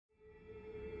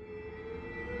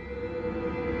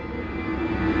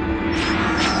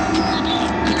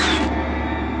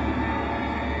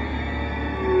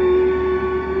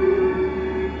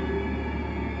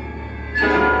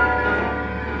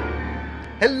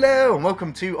Hello and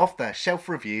welcome to Off the Shelf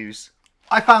Reviews.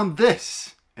 I found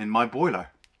this in my boiler.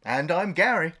 And I'm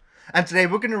Gary. And today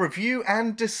we're going to review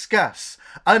and discuss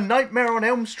A Nightmare on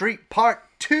Elm Street Part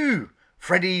 2,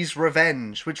 Freddy's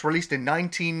Revenge, which released in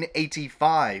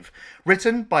 1985.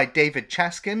 Written by David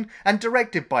Chaskin and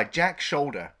directed by Jack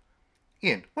Sholder.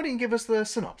 Ian, why don't you give us the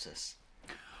synopsis?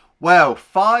 Well,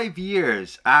 5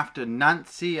 years after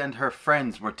Nancy and her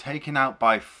friends were taken out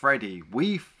by Freddy,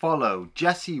 we follow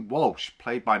Jesse Walsh,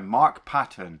 played by Mark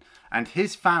Patton, and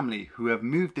his family who have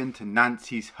moved into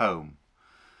Nancy's home.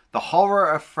 The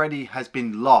horror of Freddy has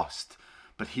been lost,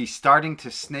 but he's starting to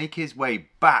snake his way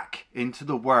back into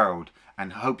the world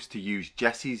and hopes to use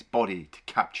Jesse's body to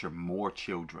capture more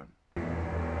children.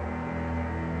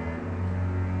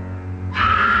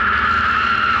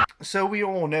 So we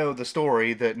all know the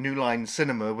story that New Line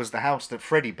Cinema was the house that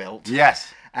Freddy built.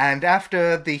 Yes. And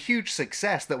after the huge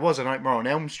success that was A Nightmare on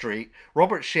Elm Street,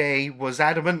 Robert Shaye was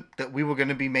adamant that we were going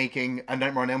to be making A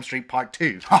Nightmare on Elm Street Part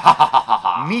 2.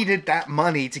 Needed that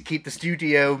money to keep the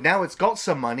studio. Now it's got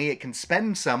some money, it can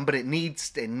spend some, but it needs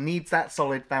that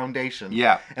solid foundation.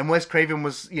 Yeah. And Wes Craven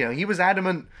was, he was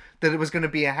adamant that it was going to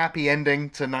be a happy ending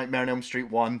to Nightmare on Elm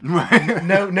Street 1.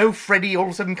 No Freddy all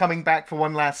of a sudden coming back for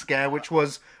one last scare, which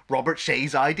was Robert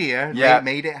Shaye's idea. Yeah. They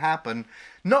made it happen.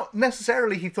 Not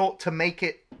necessarily he thought to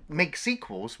make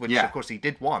sequels, which of course he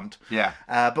did want. Yeah.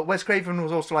 But Wes Craven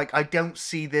was also like, I don't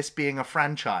see this being a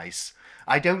franchise.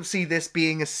 I don't see this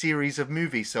being a series of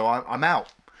movies, so I'm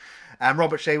out. And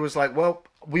Robert Shaye was like, well,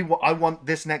 I want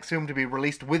this next film to be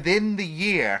released within the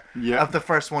year of the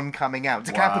first one coming out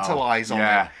to capitalize on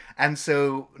it. And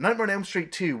so Nightmare on Elm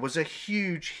Street 2 was a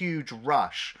huge, huge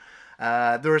rush.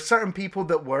 There are certain people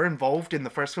that were involved in the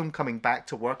first film coming back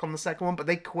to work on the second one, but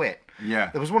they quit.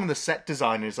 Yeah. There was one of the set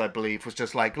designers, I believe, was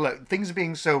just like, look, things are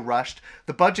being so rushed.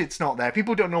 The budget's not there.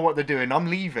 People don't know what they're doing. I'm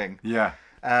leaving. Yeah.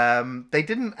 They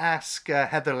didn't ask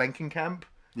Heather Langenkamp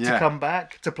to come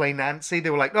back to play Nancy.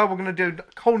 They were like, no, we're going to do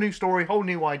a whole new story, whole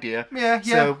new idea. Yeah.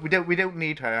 So we don't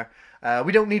need her.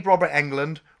 We don't need Robert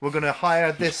Englund. We're going to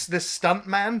hire this stunt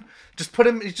man. Just put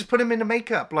him in the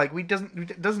makeup. Like, it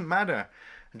doesn't matter.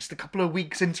 And just a couple of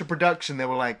weeks into production, they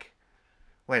were like,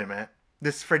 wait a minute,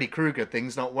 this Freddy Krueger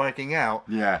thing's not working out.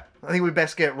 Yeah. I think we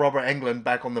best get Robert Englund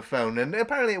back on the phone. And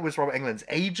apparently it was Robert Englund's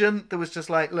agent that was just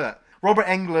like, look, Robert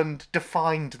Englund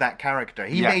defined that character.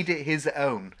 He made it his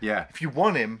own. Yeah. If you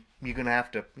want him, you're gonna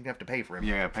have to pay for him.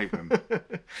 Yeah, pay for him.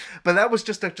 But that was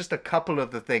just a couple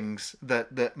of the things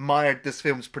that mired this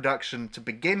film's production to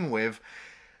begin with.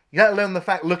 Let alone the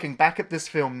fact, looking back at this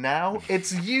film now,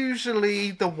 it's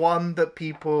usually the one that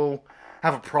people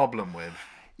have a problem with.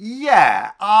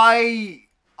 Yeah, I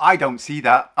don't see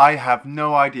that. I have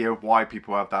no idea why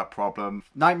people have that problem.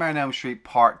 Nightmare on Elm Street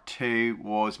Part 2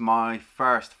 was my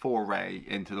first foray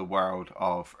into the world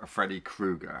of Freddy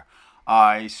Krueger.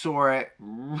 I saw it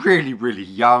really, really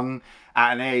young,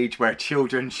 at an age where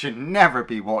children should never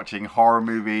be watching horror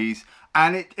movies.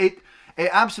 And it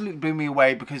absolutely blew me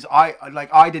away because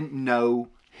I didn't know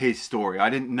his story. I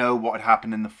didn't know what had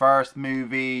happened in the first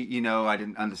movie. I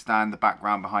didn't understand the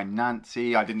background behind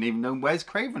Nancy. I didn't even know Wes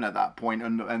Craven at that point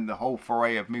and the whole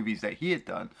foray of movies that he had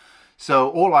done. So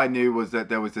all I knew was that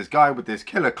there was this guy with this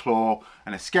killer claw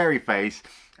and a scary face.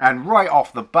 And right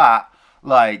off the bat,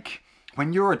 like,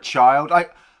 when you're a child,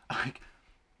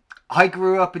 I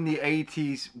grew up in the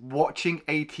 80s watching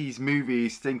 80s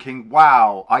movies thinking,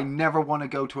 wow, I never want to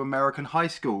go to American high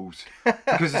schools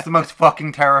because it's the most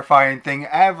fucking terrifying thing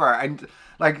ever. And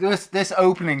like this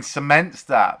opening cements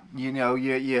that. You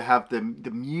have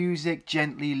the music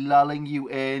gently lulling you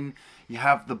in. You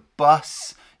have the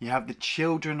bus. You have the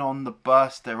children on the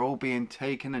bus. They're all being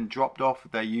taken and dropped off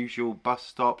at their usual bus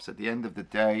stops at the end of the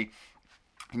day.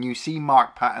 And you see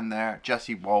Mark Patton there,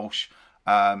 Jesse Walsh.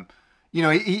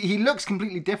 He looks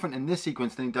completely different in this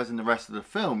sequence than he does in the rest of the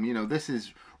film. This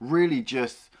is really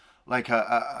just like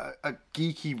a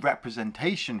geeky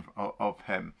representation of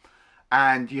him.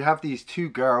 And you have these two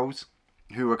girls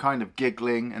who are kind of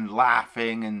giggling and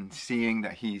laughing and seeing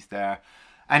that he's there.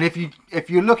 And if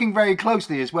you're looking very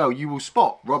closely as well, you will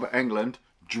spot Robert Englund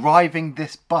driving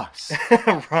this bus.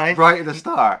 Right at the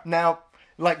start. Now,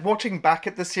 like, watching back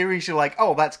at the series, you're like,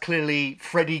 oh, that's clearly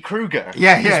Freddy Krueger.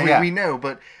 Yeah. We know,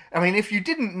 but I mean, if you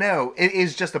didn't know, it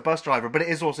is just a bus driver, but it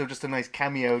is also just a nice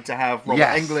cameo to have Robert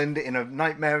Englund in a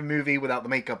Nightmare movie without the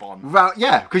makeup on. Well,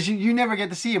 yeah, because you never get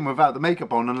to see him without the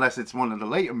makeup on unless it's one of the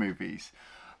later movies.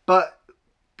 But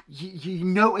you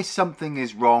notice something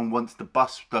is wrong once the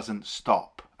bus doesn't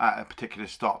stop. at a particular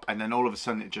stop, and then all of a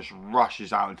sudden it just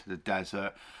rushes out into the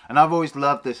desert. And I've always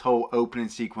loved this whole opening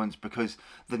sequence because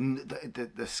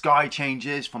the sky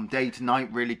changes from day to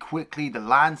night really quickly. The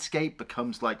landscape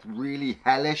becomes like really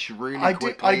hellish really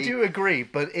quickly. I do agree,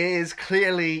 but it is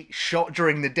clearly shot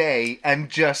during the day and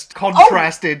just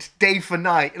contrasted day for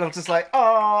night. And I'm just like,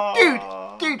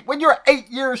 oh, dude, when you're 8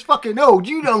 years fucking old,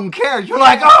 you don't care. You're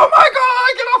like, oh my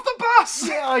god, get off the bus.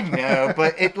 Yeah, I know,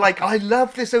 but I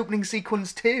love this opening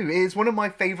sequence too. It is one of my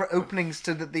favorite openings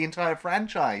to the entire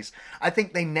franchise. I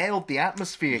think they nailed the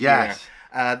atmosphere here.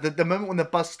 The moment when the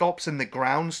bus stops and the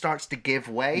ground starts to give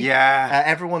way,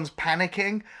 everyone's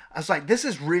panicking. I was like, this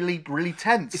is really, really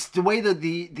tense. It's the way that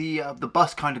the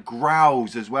bus kind of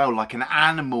growls as well, like an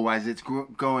animal as it's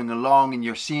going along, and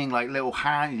you're seeing like little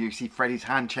hand. You see Freddy's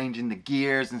hand changing the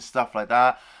gears and stuff like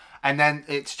that, and then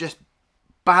it's just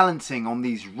balancing on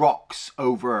these rocks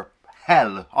over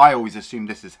hell. I always assume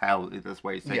this is hell. That's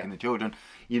why he's taking the children,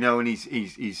 and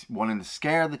he's wanting to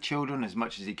scare the children as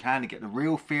much as he can to get the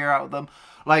real fear out of them.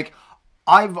 Like,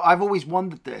 I've always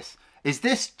wondered this: is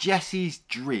this Jesse's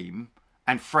dream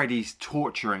and Freddy's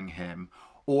torturing him,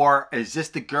 or is this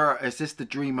the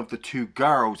dream of the two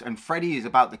girls and Freddy is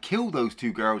about to kill those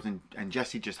two girls and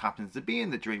Jesse just happens to be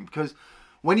in the dream? Because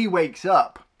when he wakes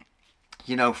up,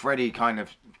 Freddy kind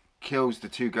of kills the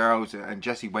two girls and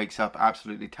Jesse wakes up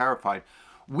absolutely terrified.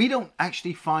 We don't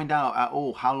actually find out at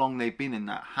all how long they've been in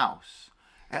that house.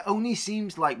 It only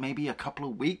seems like maybe a couple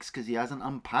of weeks because he hasn't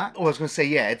unpacked. Oh, I was going to say,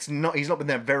 he's not been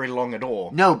there very long at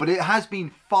all. No, but it has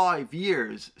been 5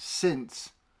 years since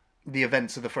the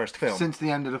events of the first film. Since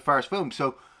the end of the first film.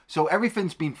 So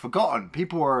everything's been forgotten.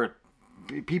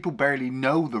 People barely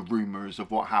know the rumors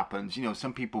of what happens.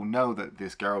 Some people know that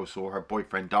this girl saw her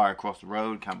boyfriend die across the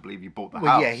road. Can't believe he bought the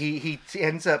house. Yeah, he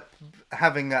ends up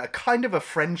having a kind of a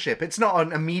friendship. It's not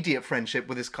an immediate friendship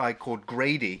with this guy called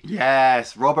Grady.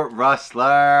 Yes, Robert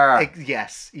Rustler.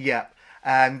 Yes, yeah.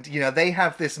 And, they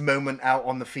have this moment out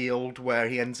on the field where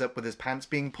he ends up with his pants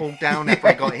being pulled down after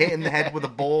he got hit in the head with a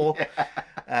ball.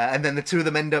 And then the two of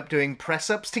them end up doing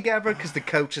press-ups together because the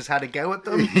coach has had a go at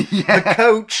them. The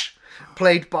coach,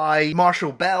 played by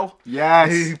Marshall Bell,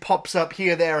 who pops up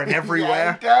here, there, and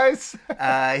everywhere.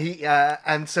 Yeah, he does.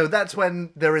 And so that's when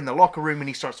they're in the locker room and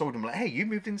he starts talking to them like, hey, you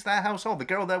moved into that house? Oh, the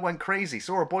girl there went crazy.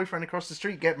 Saw her boyfriend across the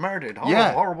street get murdered.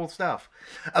 Horrible stuff.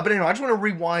 But anyway, I just want to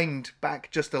rewind back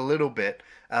just a little bit,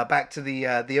 back to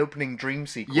the opening dream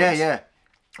sequence. Yeah.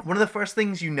 One of the first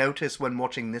things you notice when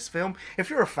watching this film, if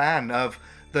you're a fan of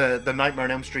the Nightmare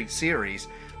on Elm Street series,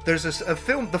 there's the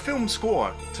film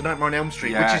score to Nightmare on Elm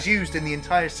Street, which is used in the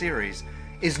entire series,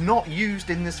 is not used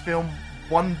in this film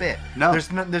one bit. No.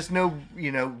 There's no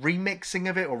remixing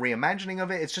of it or reimagining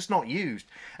of it. It's just not used.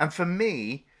 And for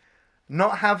me,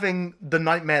 not having the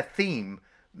Nightmare theme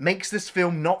makes this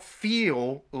film not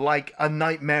feel like a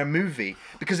Nightmare movie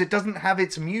because it doesn't have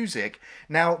its music.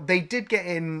 Now, they did get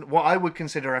in what I would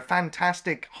consider a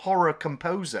fantastic horror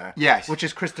composer, which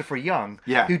is Christopher Young,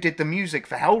 who did the music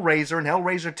for Hellraiser and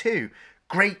Hellraiser 2.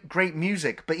 Great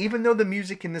music. But even though the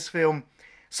music in this film,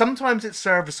 sometimes it's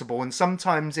serviceable and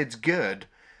sometimes it's good,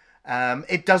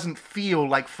 it doesn't feel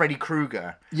like Freddy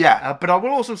Krueger. But I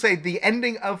will also say the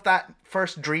ending of that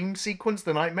first dream sequence,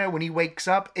 the nightmare, when he wakes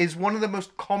up, is one of the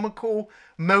most comical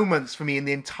moments for me in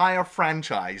the entire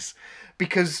franchise.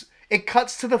 Because it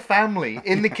cuts to the family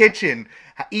in the kitchen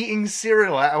eating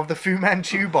cereal out of the Fu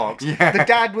Manchu box. The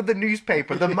dad with the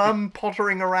newspaper, the mum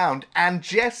pottering around, and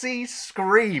Jesse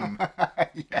scream.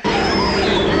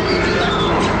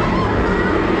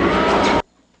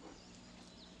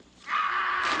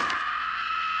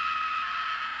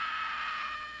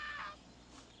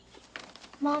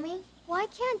 Mommy, why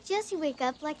can't Jesse wake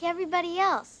up like everybody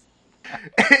else?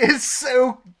 It is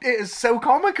so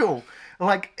comical.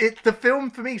 Like, the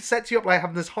film for me sets you up like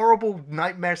having this horrible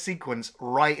nightmare sequence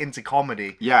right into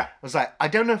comedy. I was like, I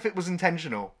don't know if it was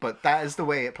intentional, but that is the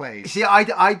way it plays. See,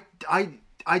 I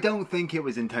don't think it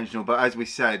was intentional, but as we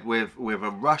said, with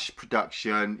a rush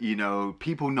production,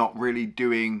 people not really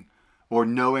doing or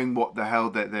knowing what the hell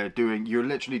that they're doing, you're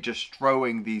literally just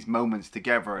throwing these moments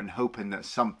together and hoping that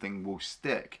something will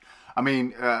stick. I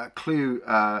mean, Clu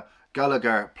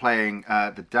Gallagher playing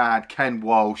the dad, Ken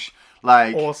Walsh,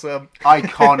 like awesome,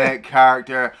 iconic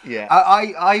character.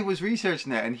 I was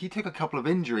researching it, and he took a couple of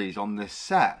injuries on this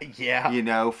set.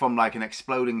 From like an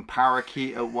exploding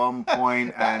parakeet at one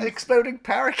point, and exploding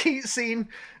parakeet scene,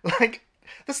 like.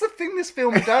 That's the thing this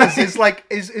film does,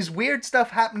 is weird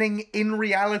stuff happening in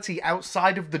reality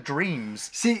outside of the dreams.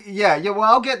 See, well,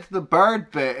 I'll get to the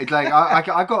bird bit. Like,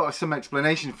 I got some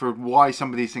explanation for why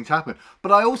some of these things happen.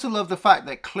 But I also love the fact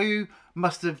that Clu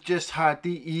must have just had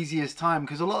the easiest time,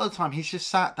 because a lot of the time he's just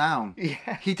sat down.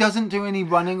 Yeah. He doesn't do any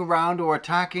running around or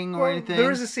attacking or anything.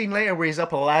 There is a scene later where he's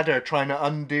up a ladder trying to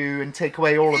undo and take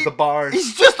away all of the bars.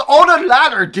 He's just on a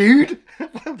ladder, dude.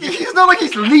 He's not like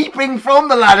he's leaping from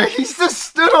the ladder. He's just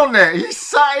stood on it. He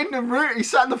sat in the room. He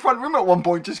sat in the front room at one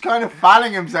point, just kind of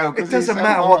fanning himself. It doesn't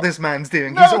matter what this man's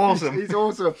doing. No, He's awesome. He's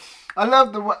awesome. I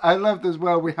loved as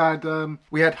well. We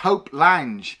had Hope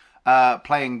Lange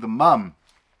playing the mum.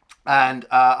 And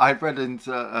I've read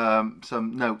into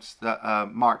some notes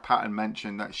that Mark Patton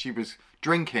mentioned that she was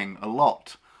drinking a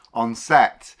lot on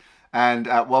set. And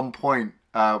at one point,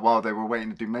 while they were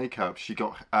waiting to do makeup, she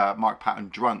got Mark Patton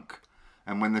drunk.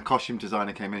 And when the costume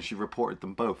designer came in, she reported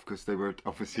them both because they were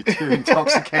obviously too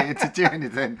intoxicated to do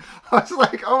anything. I was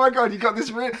like, oh my God, you got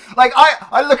this really... Like,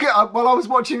 I look at... While I was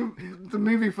watching the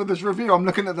movie for this review, I'm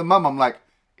looking at the mum, I'm like,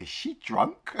 is she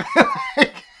drunk?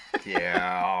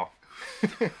 Yeah.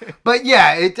 But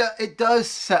yeah, it does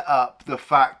set up the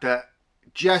fact that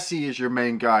Jesse is your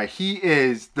main guy. He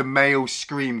is the male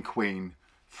scream queen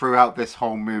throughout this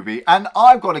whole movie. And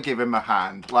I've got to give him a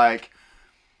hand. Like...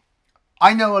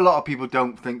 I know a lot of people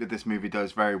don't think that this movie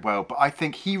does very well, but I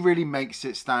think he really makes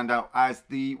it stand out as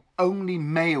the only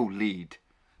male lead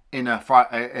in a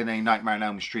Nightmare on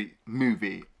Elm Street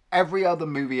movie. Every other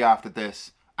movie after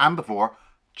this and before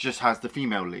just has the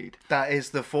female lead. That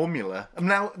is the formula.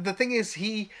 Now, the thing is,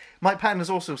 Mike Patton has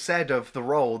also said of the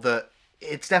role that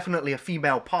it's definitely a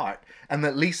female part and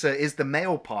that Lisa is the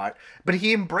male part, but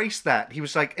he embraced that. He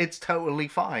was like, it's totally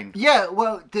fine. Yeah,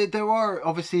 well, there are,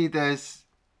 obviously, there's,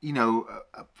 you know,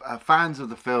 fans of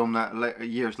the film that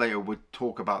years later would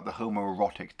talk about the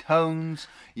homoerotic tones,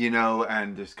 you know,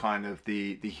 and there's kind of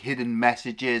the hidden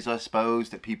messages, I suppose,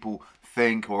 that people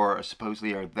think or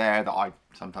supposedly are there that I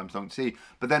sometimes don't see.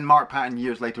 But then Mark Patton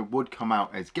years later would come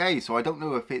out as gay, so I don't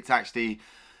know if it's actually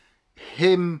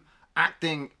him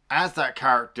acting as that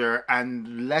character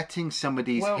and letting some of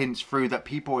these hints through that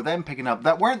people are then picking up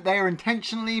that weren't there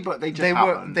intentionally, but they just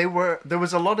happened. There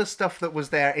was a lot of stuff that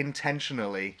was there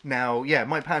intentionally. Now, yeah,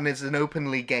 Mike Patton is an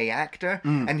openly gay actor,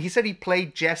 and he said he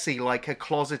played Jesse like a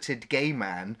closeted gay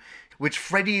man, which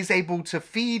Freddy is able to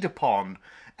feed upon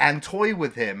and toy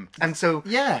with him. And so...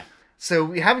 Yeah.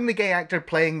 So having the gay actor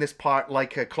playing this part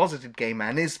like a closeted gay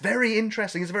man is very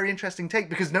interesting. It's a very interesting take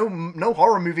because no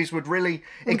horror movies would really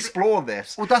explore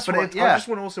this. Well, that's I just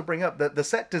want to also bring up that the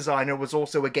set designer was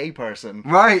also a gay person.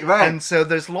 Right. And so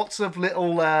there's lots of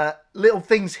little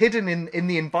things hidden in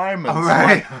the environment. Oh,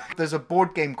 right. Like, there's a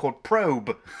board game called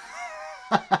Probe.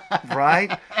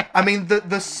 Right? I mean,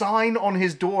 the sign on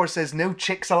his door says no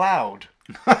chicks allowed.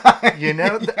 You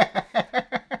know?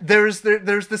 There's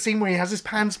the scene where he has his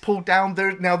pants pulled down.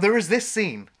 There is this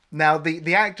scene. Now,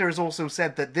 the actor has also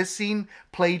said that this scene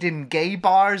played in gay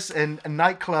bars and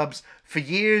nightclubs for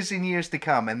years and years to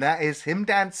come, and that is him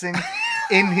dancing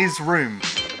in his room.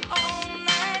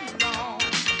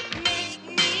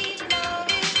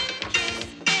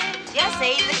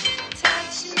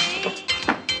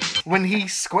 When he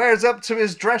squares up to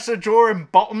his dresser drawer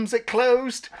and bottoms it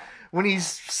closed, when he's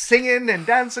singing and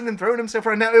dancing and throwing himself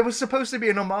around. Now, it was supposed to be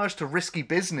an homage to Risky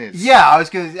Business. Yeah, I was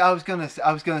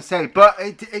gonna say, but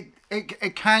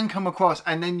it can come across,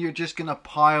 and then you're just gonna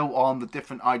pile on the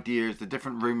different ideas, the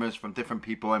different rumors from different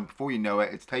people, and before you know it,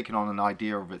 it's taken on an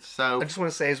idea of itself. I just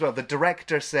want to say as well, the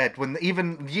director said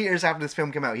even years after this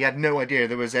film came out, he had no idea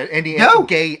there was any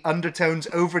gay undertones,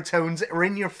 overtones, or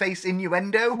in-your-face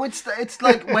innuendo. It's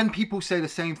like when people say the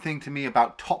same thing to me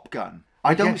about Top Gun.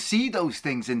 I don't see those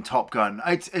things in Top Gun.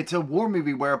 It's a war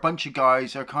movie where a bunch of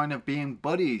guys are kind of being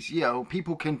buddies. You know,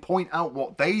 people can point out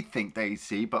what they think they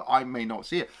see, but I may not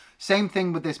see it. Same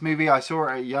thing with this movie. I saw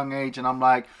it at a young age, and I'm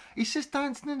like, he's just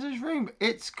dancing in his room.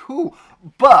 It's cool.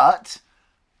 But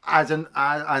as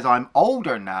I'm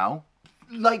older now,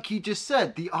 like you just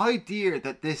said, the idea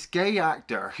that this gay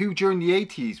actor, who during the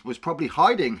 80s was probably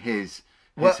hiding his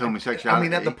homosexuality. I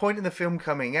mean, at the point in the film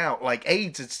coming out, like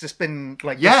AIDS, it's just been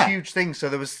like this huge thing. So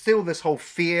there was still this whole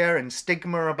fear and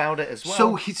stigma about it as well.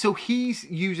 So he's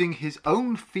using his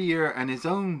own fear and his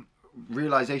own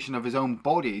realization of his own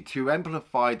body to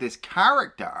amplify this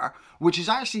character, which is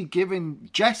actually giving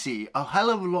Jesse a hell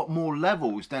of a lot more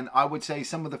levels than I would say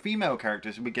some of the female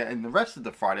characters we get in the rest of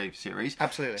the Friday series.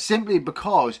 Absolutely. Simply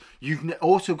because you've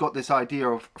also got this idea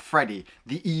of Freddy,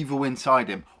 the evil inside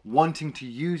him, wanting to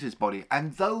use his body.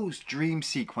 And those dream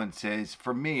sequences,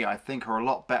 for me, I think are a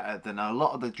lot better than a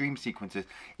lot of the dream sequences.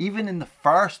 Even in the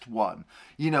first one,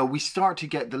 you know, we start to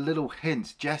get the little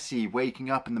hints. Jesse waking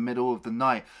up in the middle of the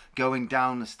night, going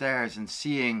down the stairs and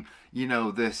seeing, you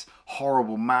know, this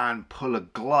horrible man pull a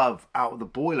glove out of the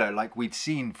boiler like we'd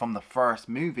seen from the first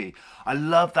movie. I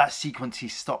love that sequence. He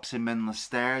stops him in the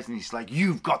stairs and he's like,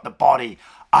 "You've got the body,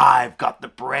 I've got the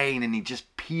brain," and he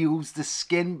just peels the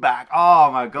skin back.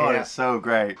 Oh my God, Yeah. it's so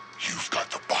great. You've got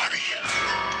the body.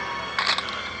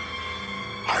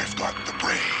 I've got the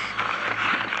brain.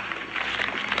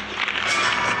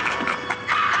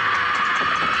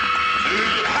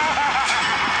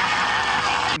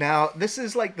 Now, this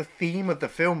is like the theme of the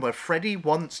film where Freddy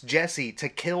wants Jesse to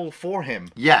kill for him.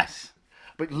 Yes.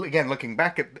 But again, looking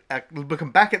back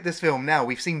at this film now,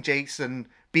 we've seen Jason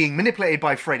being manipulated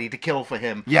by Freddy to kill for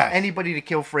him. Yes. Anybody to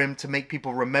kill for him to make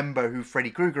people remember who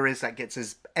Freddy Krueger is, that gets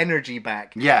his energy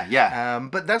back. Yeah.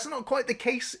 But that's not quite the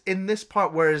case in this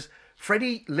part, whereas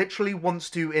Freddy literally wants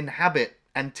to inhabit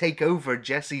and take over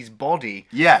Jesse's body.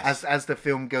 Yes. As the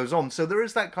film goes on. So there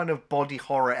is that kind of body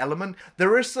horror element.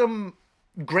 There is some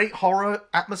great horror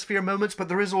atmosphere moments, but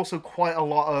there is also quite a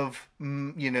lot of,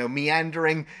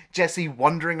 meandering, Jesse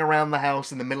wandering around the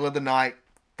house in the middle of the night,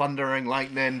 thunder and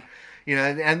lightning,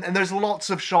 and there's lots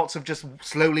of shots of just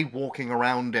slowly walking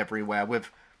around everywhere with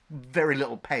very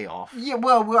little payoff. Yeah,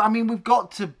 well, I mean, we've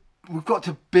got to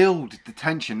build the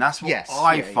tension. That's what Yes,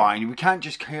 I yeah. find. We can't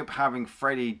just keep having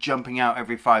Freddy jumping out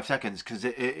every 5 seconds because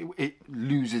it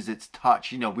loses its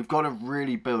touch. We've got to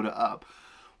really build it up.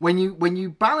 When you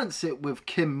balance it with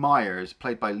Kim Myers,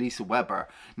 played by Lisa Weber,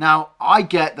 now I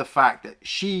get the fact that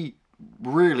she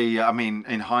really, I mean,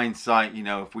 in hindsight,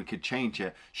 if we could change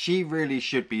it, she really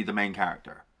should be the main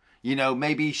character.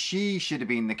 Maybe she should have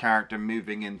been the character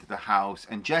moving into the house,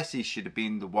 and Jesse should have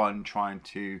been the one trying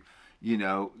to,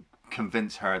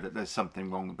 convince her that there's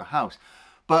something wrong with the house.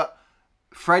 But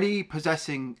Freddy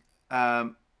possessing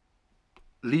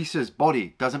Lisa's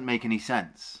body doesn't make any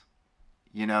sense.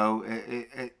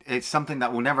 It's something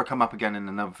that will never come up again in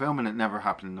another film, and it never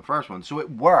happened in the first one. So it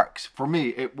works for me.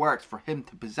 It works for him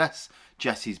to possess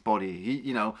Jesse's body.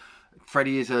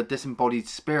 Freddy is a disembodied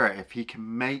spirit. If he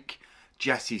can make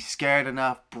Jesse scared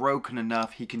enough, broken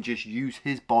enough, he can just use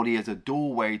his body as a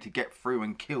doorway to get through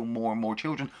and kill more and more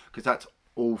children, because that's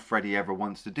all Freddy ever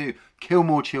wants to do. Kill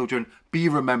more children, be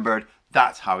remembered.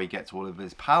 That's how he gets all of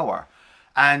his power.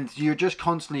 And you're just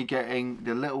constantly getting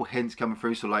the little hints coming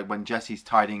through. So like when Jesse's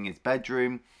tidying his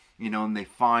bedroom, and they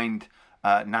find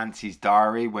Nancy's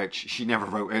diary, which she never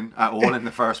wrote in at all in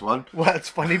the first one. Well, it's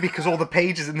funny because all the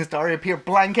pages in this diary appear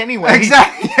blank anyway.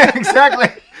 Exactly. Yeah, exactly.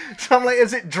 So I'm like,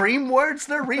 is it dream words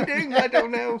they're reading? I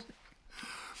don't know.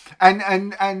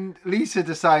 And Lisa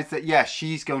decides that yes,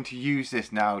 she's going to use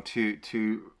this now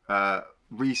to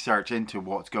research into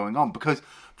what's going on, because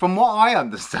from what I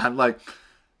understand, like,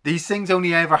 these things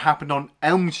only ever happened on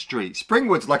Elm Street.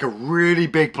 Springwood's like a really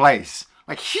big place,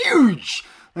 like huge.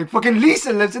 Like fucking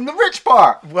Lisa lives in the rich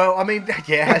part. Well, I mean,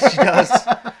 yeah, she does.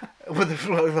 with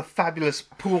a fabulous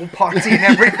pool party and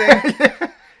everything.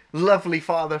 Lovely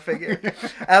father figure.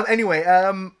 Anyway,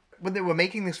 when they were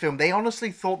making this film, they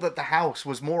honestly thought that the house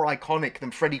was more iconic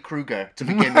than Freddy Krueger to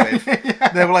begin with.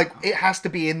 They were like, it has to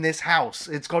be in this house.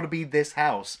 It's got to be this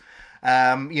house.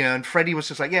 And Freddy was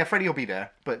just like, yeah, Freddy will be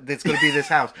there, but it's going to be this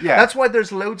house. Yeah. That's why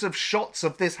there's loads of shots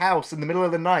of this house in the middle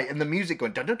of the night and the music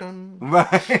going dun dun dun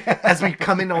Right. as we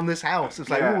come in on this house.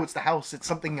 It's like, Yeah. oh, it's the house. It's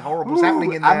something horrible's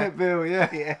happening in there. Amityville, yeah.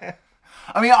 Yeah.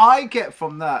 I mean, I get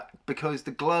from that, because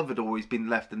the glove had always been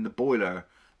left in the boiler,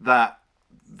 that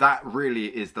really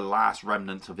is the last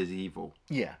remnants of his evil.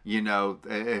 Yeah.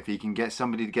 If he can get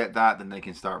somebody to get that, then they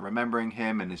can start remembering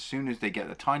him, and as soon as they get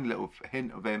a tiny little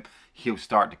hint of him, he'll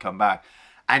start to come back.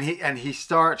 And he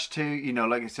starts to,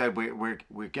 like I said,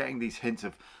 we're getting these hints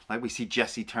of, like, we see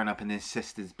Jesse turn up in his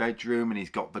sister's bedroom, and he's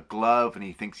got the glove, and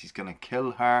he thinks he's going to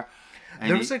kill her. And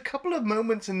There was a couple of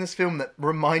moments in this film that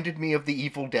reminded me of The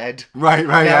Evil Dead. Right,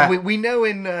 Now, yeah. we know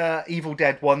in Evil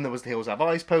Dead 1 there was the Hills Have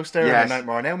Eyes poster, Yes. and the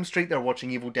Nightmare on Elm Street, they're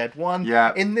watching Evil Dead 1.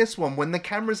 Yeah. In this one, when the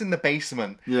camera's in the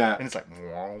basement, Yeah. and it's like,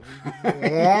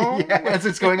 as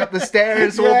it's going up the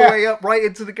stairs all the way up right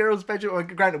into the girl's bedroom. Well,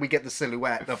 granted, we get the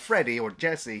silhouette of Freddy or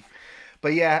Jesse.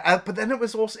 But yeah, but then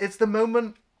it's the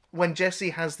moment when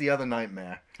Jesse has the other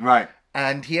nightmare, Right,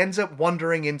 and he ends up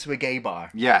wandering into a gay bar.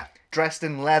 yeah. Dressed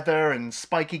in leather and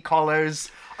spiky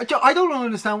collars. I don't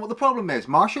understand what the problem is.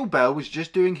 Marshall Bell was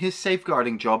just doing his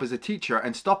safeguarding job as a teacher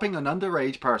and stopping an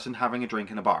underage person having a drink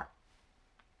in a bar.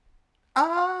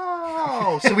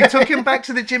 Oh, so we took him back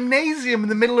to the gymnasium in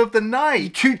the middle of the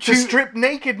night to strip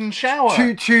naked and shower.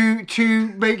 To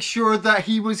make sure that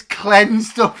he was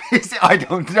cleansed of his... I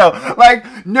don't know.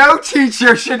 Like, no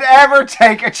teacher should ever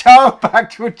take a child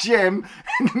back to a gym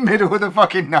in the middle of the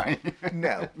fucking night.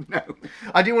 No. No.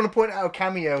 I do want to point out a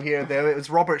cameo here, though. It was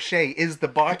Robert Shea is the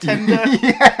bartender.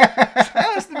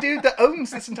 That's the dude that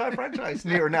owns this entire franchise,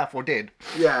 near enough, or did.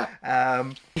 Yeah.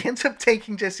 He ends up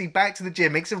taking Jesse back to the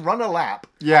gym, makes him run a lap,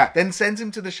 Yeah. then sends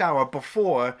him to the shower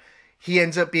before he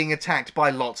ends up being attacked by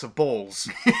lots of balls.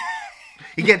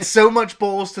 He gets so much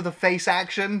balls to the face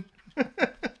action.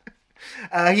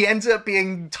 He ends up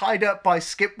being tied up by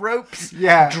skip ropes,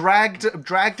 dragged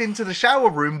into the shower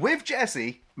room with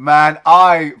Jesse. Man,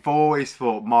 I've always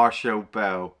thought Marshall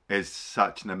Bell is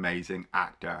such an amazing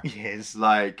actor. He is.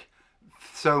 Like,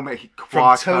 so many...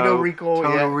 From Total Recall,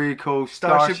 Recall,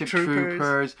 Starship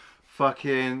Troopers,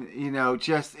 fucking, you know,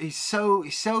 just... He's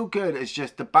so good as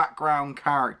just the background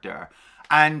character.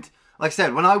 And, like I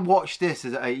said, when I watched this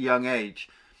at a young age...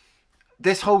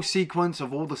 This whole sequence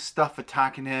of all the stuff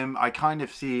attacking him, I kind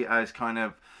of see as kind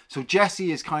of... So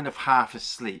Jesse is kind of half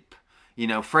asleep. You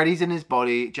know, Freddy's in his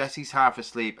body, Jesse's half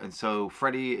asleep, and so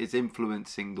Freddy is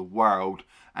influencing the world,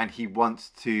 and he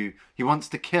wants to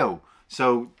kill.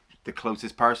 So the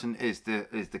closest person is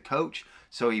the coach.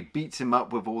 So he beats him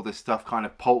up with all this stuff, kind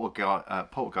of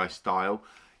poltergeist style.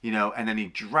 You know, and then he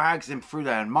drags him through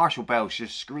there, and Marshall Bell's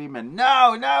just screaming,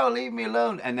 no, leave me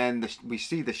alone. And then we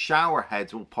see the shower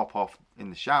heads all pop off in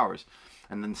the showers,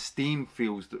 and then steam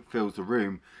fills the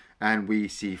room, and we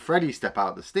see Freddy step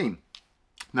out of the steam.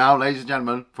 Now, ladies and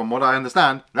gentlemen, from what I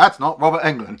understand, that's not Robert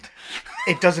Englund.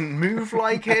 It doesn't move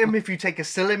like him. If you take a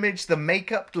still image, the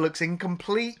makeup looks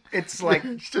incomplete. It's like...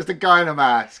 It's just a guy in a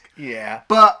mask. Yeah.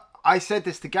 But... I said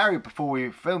this to Gary before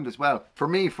we filmed as well. For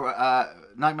me,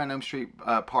 Nightmare on Elm Street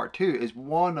Part 2 is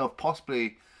one of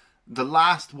possibly the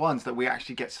last ones that we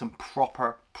actually get some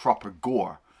proper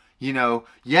gore. You know,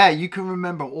 yeah, you can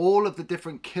remember all of the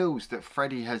different kills that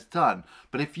Freddy has done.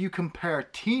 But if you compare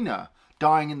Tina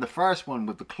dying in the first one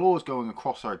with the claws going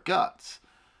across her guts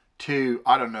to,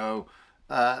 I don't know,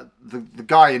 the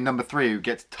guy in number 3 who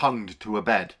gets tongued to a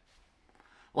bed.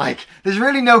 Like, there's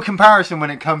really no comparison when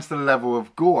it comes to the level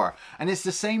of gore. And it's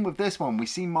the same with this one. We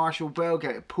see Marshall Bell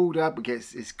get pulled up,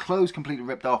 gets his clothes completely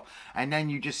ripped off, and then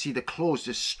you just see the claws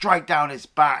just strike down his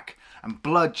back, and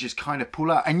blood just kind of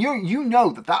pull out. And you know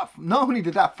that not only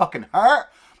did that fucking hurt,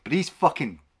 but he's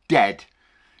fucking dead.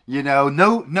 You know,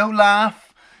 no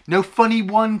laugh, no funny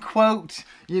one quote,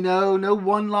 you know, no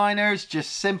one-liners,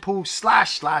 just simple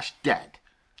slash dead.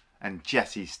 And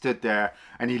Jesse stood there,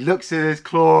 and he looks at his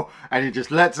claw, and he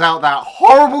just lets out that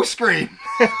horrible scream.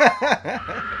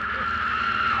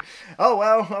 Oh,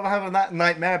 well, I'm having that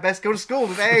nightmare. Best go to school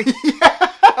today.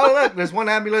 Oh, look, there's one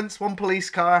ambulance, one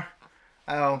police car.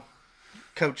 Oh,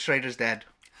 Coach Schrader's dead.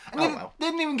 And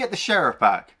didn't even get the sheriff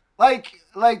back. Like.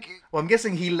 Well, I'm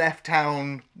guessing he left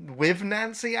town with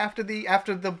Nancy after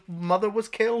the mother was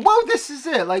killed. Well, this is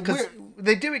it. Like, because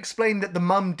they do explain that the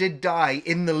mum did die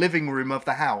in the living room of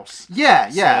the house. Yeah.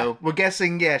 So we're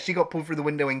guessing, she got pulled through the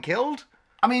window and killed.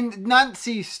 I mean,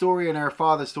 Nancy's story and her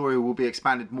father's story will be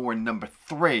expanded more in number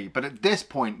 3, but at this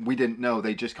point, we didn't know.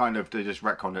 They just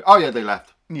retconned it. Oh yeah, they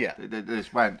left. Yeah, they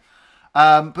just went.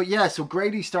 But yeah, so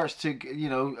Grady starts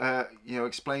to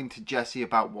explain to Jesse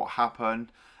about what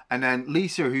happened. And then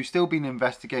Lisa, who's still been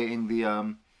investigating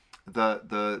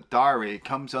the diary,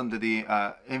 comes under the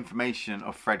information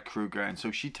of Fred Krueger, and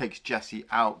so she takes Jesse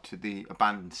out to the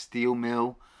abandoned steel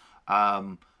mill,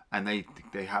 and they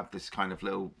have this kind of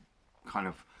little,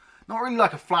 not really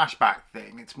like a flashback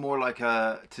thing. It's more like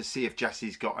to see if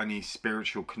Jesse's got any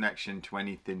spiritual connection to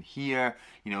anything here.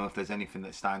 You know, if there's anything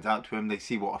that stands out to him. They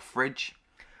see what a fridge.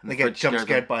 They get jump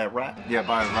scared by a rat. Yeah,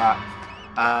 by a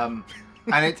rat.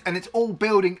 And it's all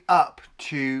building up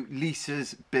to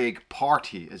Lisa's big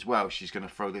party as well. She's going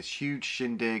to throw this huge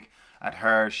shindig at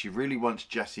her. She really wants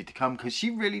Jesse to come because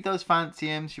she really does fancy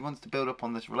him. She wants to build up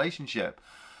on this relationship.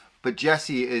 But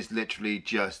Jesse is literally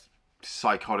just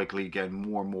psychotically getting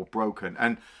more and more broken.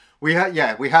 And we have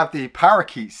the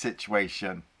parakeet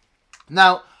situation.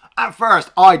 Now, at first,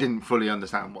 I didn't fully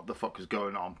understand what the fuck was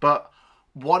going on. But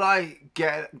what I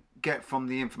get from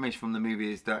the information from the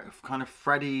movie is that kind of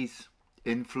Freddy's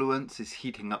influence is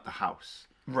heating up the house.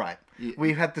 Right.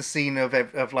 We've had the scene of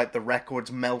like the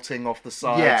records melting off the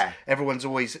sides. Yeah.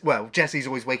 Jesse's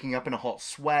always waking up in a hot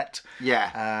sweat.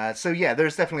 Yeah. So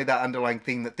there's definitely that underlying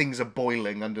theme that things are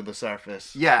boiling under the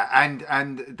surface. Yeah,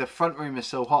 and the front room is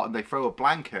so hot, and they throw a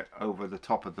blanket over the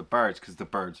top of the birds because the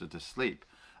birds are asleep.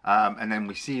 And then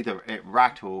we see it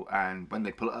rattle, and when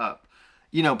they pull it up,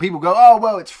 you know, people go, oh,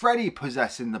 well, it's Freddy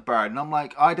possessing the bird. And I'm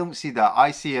like, I don't see that.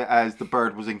 I see it as the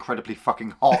bird was incredibly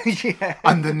fucking hot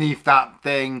underneath that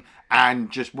thing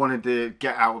and just wanted to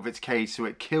get out of its cage, so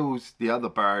it kills the other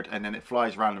bird and then it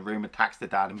flies around the room, attacks the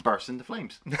dad, and bursts into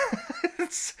flames.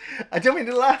 I don't mean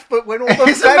to laugh, but when all the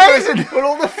It's feathers, amazing. when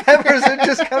all the feathers are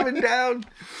just coming down.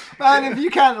 Man, if you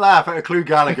can't laugh at a Clue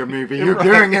Gallagher movie, you're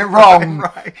doing it wrong.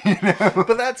 Right. You know?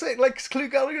 But that's it. Like, Clue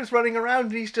Gallagher's running around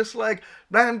and he's just like,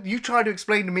 man, you try to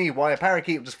explain to me why a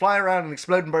parakeet will just fly around and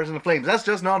explode and burst into flames. That's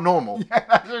just not normal. It's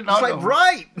It's like,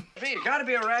 right. There's got to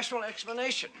be a rational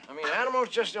explanation. I mean, animals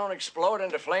just don't explode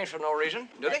into flames for no reason,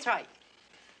 do they? That's right.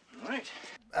 All right.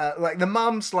 Like, the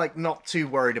mum's, like, not too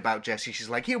worried about Jesse. She's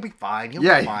like, he'll be fine. He'll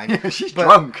Yeah, be fine. yeah, she's but,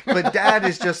 drunk. But Dad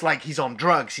is just like, he's on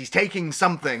drugs. He's taking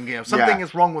something. You know, something Yeah.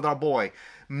 is wrong with our boy.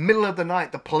 Middle of the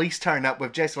night, the police turn up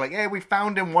with Jesse, like, hey, we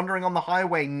found him wandering on the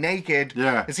highway naked.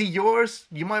 Yeah. Is he yours?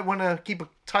 You might want to keep a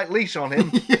tight leash on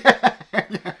him.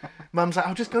 Mum's like,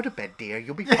 oh, just go to bed, dear.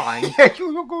 You'll be fine. Yeah,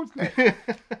 you're good.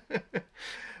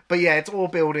 But yeah, it's all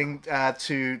building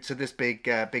to this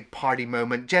big party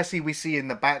moment. Jesse, we see in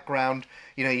the background,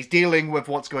 you know, he's dealing with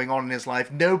what's going on in his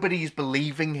life. Nobody's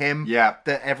believing him Yeah.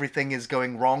 that everything is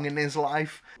going wrong in his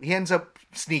life. He ends up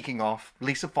sneaking off.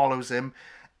 Lisa follows him.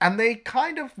 And they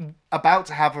kind of about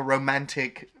to have a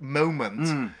romantic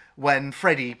moment when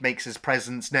Freddy makes his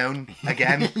presence known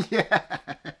again.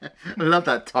 I love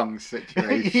that tongue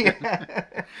situation. Yeah.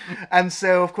 And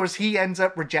so, of course, he ends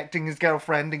up rejecting his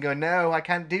girlfriend and going, no, I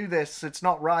can't do this. It's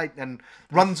not right. And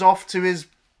runs off to his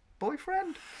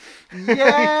boyfriend.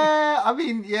 Yeah, I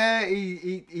mean, yeah,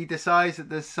 he decides that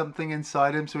there's something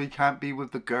inside him, so he can't be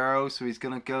with the girl, so he's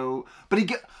gonna go. But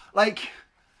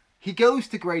he goes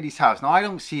to Grady's house. Now, I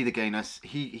don't see the gayness.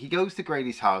 He goes to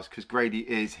Grady's house because Grady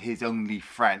is his only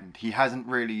friend.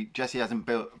 Jesse hasn't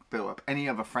built up any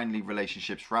other friendly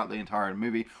relationships throughout the entire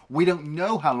movie. We don't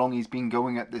know how long he's been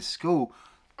going at this school.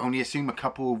 Only assume a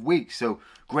couple of weeks. So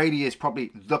Grady is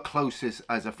probably the closest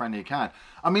as a friend he can.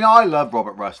 I mean, I love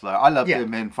Robert Russler. I loved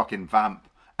him in fucking Vamp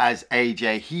as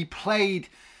AJ.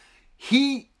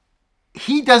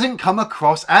 He doesn't come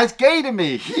across as gay to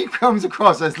me. He comes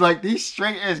across as like the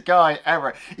straightest guy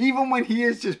ever. Even when he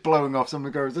is just blowing off some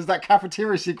of the girls. There's that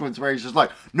cafeteria sequence where he's just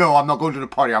like, no, I'm not going to the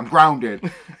party. I'm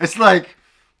grounded. It's like,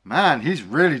 man, he's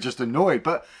really just annoyed.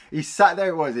 But he sat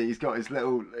there, he's got his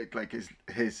little, like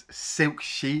his silk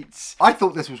sheets. I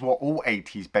thought this was what all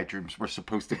 80s bedrooms were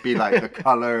supposed to be like. The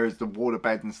colours, the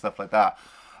waterbed and stuff like that.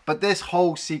 But this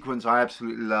whole sequence I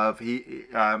absolutely love.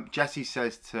 Jesse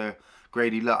says to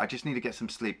Grady, look, I just need to get some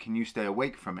sleep. Can you stay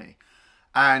awake for me?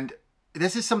 And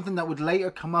this is something that would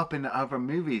later come up in other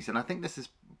movies. And I think this is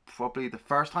probably the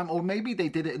first time, or maybe they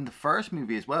did it in the first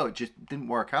movie as well. It just didn't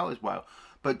work out as well.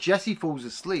 But Jesse falls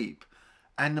asleep.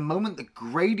 And the moment that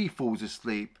Grady falls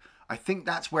asleep, I think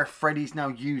that's where Freddy's now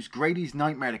used Grady's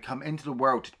nightmare to come into the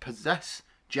world to possess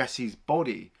Jesse's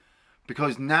body.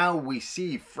 Because now we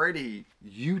see Freddy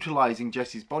utilizing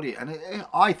Jesse's body. And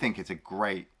I think it's a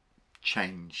great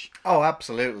change. Oh,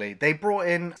 absolutely. They brought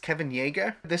in Kevin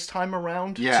Yeager this time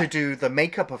around to do the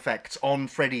makeup effects on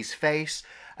Freddy's face.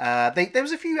 There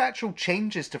was a few actual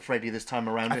changes to Freddy this time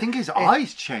around. I think his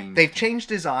eyes changed. They've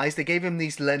changed his eyes. They gave him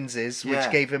these lenses,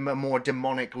 which gave him a more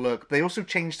demonic look. They also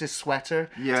changed his sweater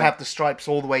to have the stripes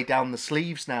all the way down the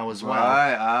sleeves now as well.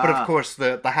 Right, But of course,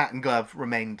 the hat and glove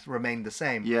remained the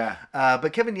same. Yeah.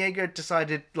 But Kevin Yeager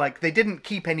decided, like, they didn't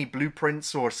keep any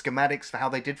blueprints or schematics for how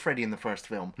they did Freddy in the first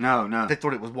film. No. They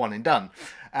thought it was one and done.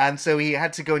 And so he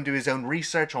had to go and do his own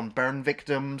research on burn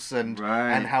victims and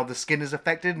how the skin is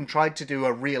affected, and tried to do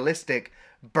a realistic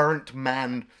burnt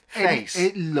man face.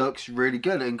 It looks really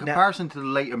good. In comparison to the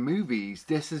later movies,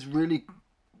 this is really...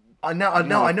 I know.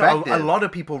 A lot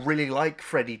of people really like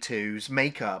Freddy 2's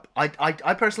makeup.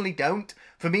 I personally don't.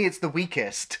 For me, it's the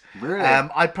weakest. Really?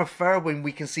 I prefer when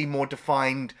we can see more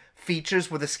defined features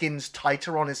where the skin's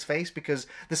tighter on his face, because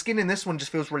the skin in this one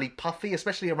just feels really puffy,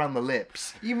 especially around the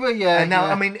lips. Yeah. And now,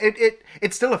 I mean,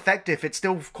 it's still effective. It's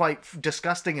still quite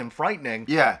disgusting and frightening.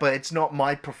 Yeah. But it's not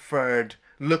my preferred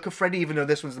look of Freddy, even though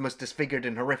this one's the most disfigured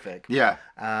and horrific. Yeah.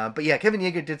 But yeah, Kevin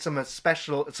Yeager did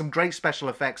some great special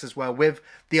effects as well with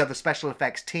the other special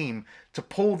effects team to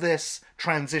pull this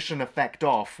transition effect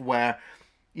off where,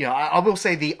 you know, I will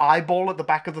say the eyeball at the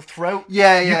back of the throat.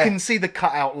 Yeah. You can see the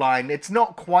cutout line. It's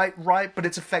not quite right, but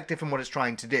it's effective in what it's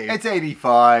trying to do. It's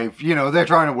 85. You know, they're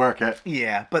trying to work it.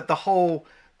 Yeah, but the whole,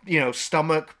 you know,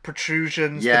 stomach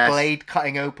protrusions, Yes. the blade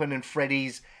cutting open, and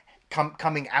Freddy's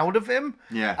coming out of him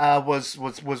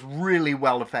was really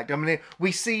well effective. I mean,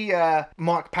 we see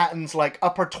Mark Patton's like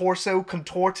upper torso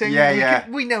contorting.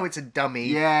 We know it's a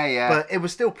dummy. But it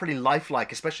was still pretty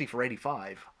lifelike, especially for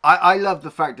 85. I love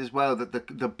the fact as well that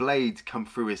the blades come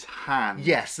through his hand.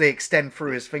 Yes, they extend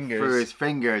through his fingers. Through his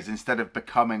fingers instead of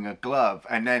becoming a glove.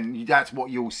 And then that's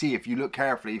what you'll see if you look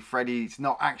carefully. Freddy's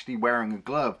not actually wearing a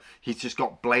glove. He's just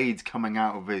got blades coming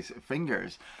out of his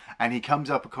fingers. And he comes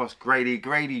up across Grady.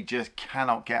 Grady just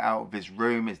cannot get out of his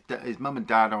room. His mum and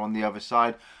dad are on the other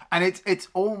side. And it's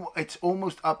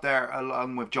almost up there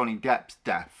along with Johnny Depp's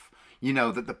death. You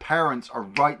know, that the parents are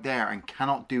right there and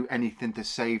cannot do anything to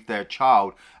save their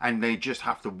child. And they just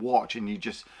have to watch.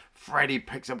 And Freddy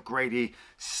picks up Grady,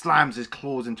 slams his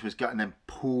claws into his gut and then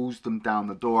pulls them down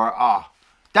the door.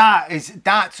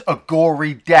 That's a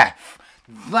gory death.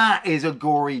 That is a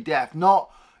gory death. Not,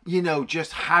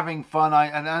 just having fun.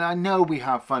 I know we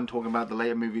have fun talking about the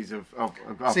later movies of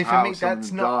See, how for me,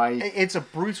 that's not. It's a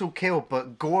brutal kill,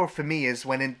 but gore for me is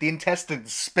when the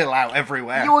intestines spill out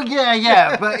everywhere. Oh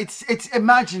yeah, but it's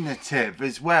imaginative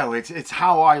as well. It's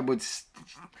how I would.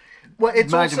 Well,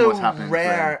 it's imagine also what's happening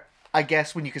rare, I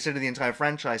guess, when you consider the entire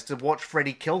franchise, to watch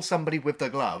Freddy kill somebody with the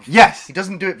glove. Yes, he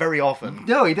doesn't do it very often.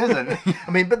 No, he doesn't.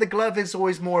 I mean, but the glove is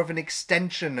always more of an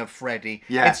extension of Freddy.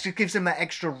 Yeah, it just gives him that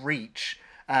extra reach.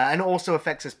 And it also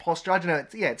affects his posture. I don't know.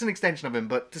 It's an extension of him,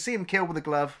 but to see him kill with a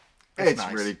glove, it's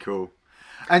nice. Really cool.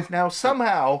 And now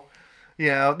somehow,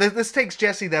 this takes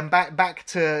Jesse then back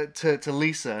to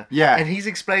Lisa. Yeah. And he's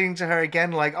explaining to her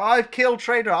again, like, I've killed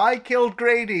Trader. I killed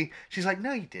Grady. She's like,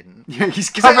 no, you didn't. Yeah, he's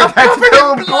covered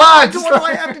in blood. What do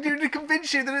I have to do to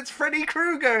convince you that it's Freddy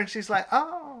Krueger? And she's like,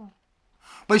 oh.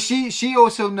 But she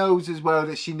also knows as well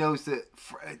that she knows that,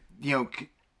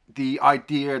 the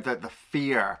idea that the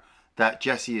fear that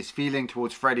Jesse is feeling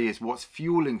towards Freddy is what's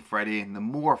fueling Freddy, and the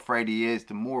more Freddy is,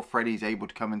 the more Freddy's able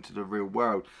to come into the real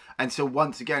world. And so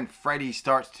once again, Freddy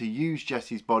starts to use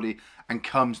Jesse's body and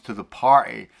comes to the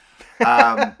party.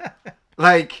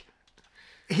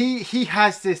 He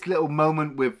has this little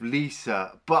moment with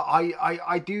Lisa, but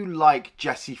I do like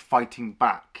Jesse fighting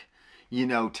back,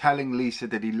 telling Lisa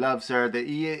that he loves her, that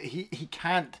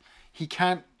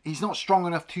he's not strong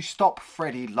enough to stop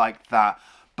Freddy like that.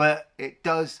 But it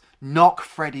does knock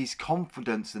Freddy's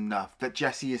confidence enough that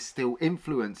Jesse is still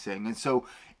influencing. And so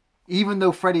even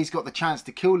though Freddy's got the chance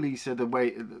to kill Lisa the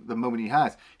moment he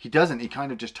has, he doesn't. He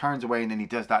kind of just turns away and then he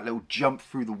does that little jump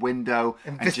through the window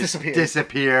and just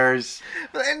disappears.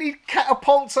 But then he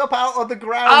catapults up out of the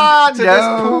ground to this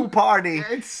pool party.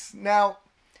 Now,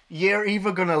 you're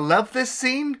either going to love this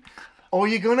scene or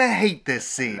you're going to hate this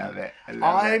scene. I love it.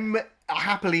 I'm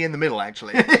happily in the middle,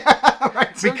 actually.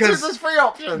 Right, so because there's three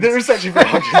options. There is actually three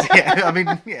options, yeah. I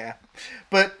mean, yeah.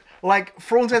 But,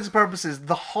 for all intents and purposes,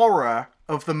 the horror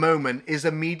of the moment is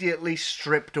immediately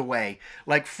stripped away.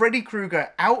 Like, Freddy Krueger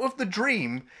out of the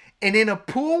dream and in a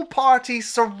pool party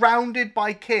surrounded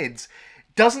by kids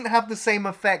doesn't have the same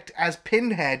effect as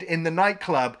Pinhead in the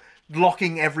nightclub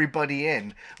locking everybody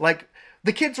in.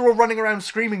 The kids are all running around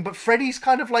screaming, but Freddy's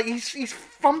kind of he's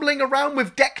fumbling around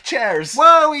with deck chairs.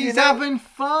 Whoa, he's having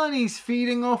fun. He's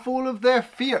feeding off all of their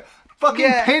fear.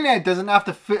 Fucking Pinhead doesn't have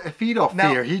to feed off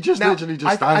fear. He just literally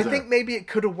just stands there. I think maybe it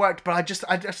could have worked, but I just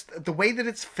the way that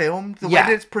it's filmed, the way that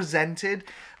it's presented,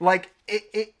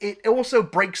 it also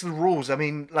breaks the rules. I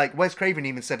mean, Wes Craven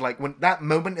even said, when that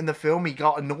moment in the film he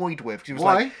got annoyed with. He was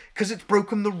Why? Because it's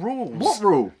broken the rules. What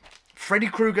rule? Freddy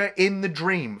Krueger in the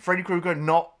dream. Freddy Krueger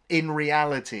not in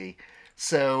reality.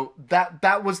 So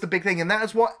that was the big thing, and that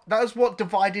is what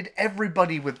divided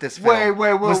everybody with this film.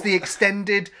 Was the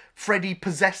extended Freddy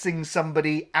possessing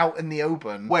somebody out in the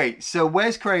open. Wait, so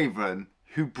Wes Craven,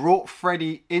 who brought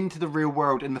Freddy into the real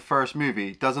world in the first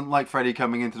movie, doesn't like Freddy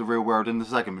coming into the real world in the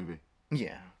second movie?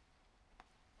 Yeah.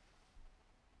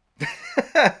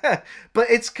 But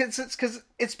it's because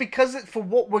it's for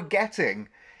what we're getting.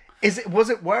 Was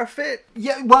it worth it?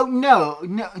 Yeah, well, no,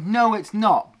 it's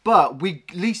not. But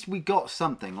at least we got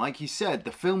something. Like you said,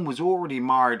 the film was already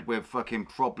marred with fucking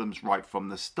problems right from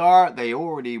the start. They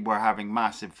already were having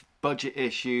massive budget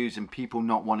issues and people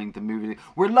not wanting to move it.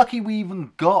 We're lucky we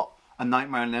even got a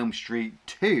Nightmare on Elm Street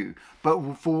 2.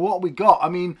 But for what we got, I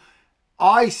mean,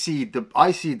 I see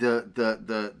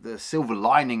the silver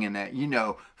lining in it.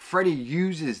 Freddy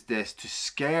uses this to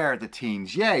scare the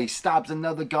teens. Yeah, he stabs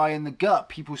another guy in the gut.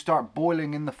 People start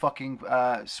boiling in the fucking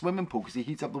swimming pool because he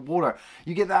heats up the water.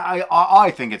 You get that. I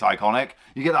think it's iconic.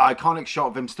 You get that iconic shot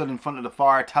of him stood in front of the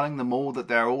fire, telling them all that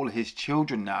they're all his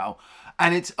children now,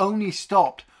 and it's only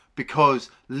stopped because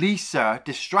Lisa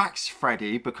distracts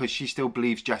Freddy because she still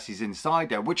believes Jesse's inside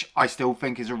there, which I still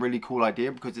think is a really cool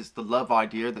idea because it's the love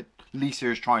idea that Lisa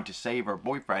is trying to save her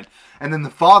boyfriend. And then the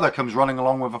father comes running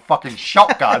along with a fucking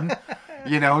shotgun,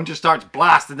 and just starts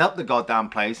blasting up the goddamn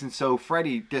place. And so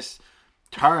Freddy just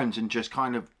turns and just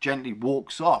kind of gently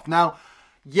walks off. Now,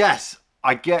 yes,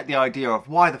 I get the idea of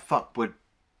why the fuck would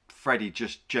Freddy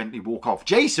just gently walk off.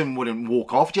 Jason wouldn't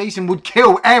walk off. Jason would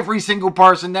kill every single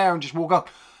person there and just walk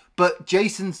off. But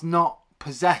Jason's not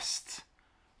possessed.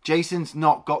 Jason's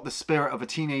not got the spirit of a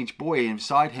teenage boy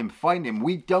inside him fighting him.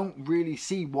 We don't really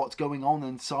see what's going on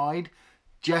inside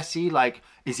Jesse. Like,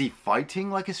 is he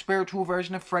fighting like a spiritual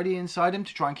version of Freddy inside him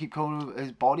to try and keep control of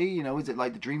his body? Is it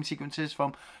like the dream sequences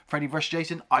from Freddy vs.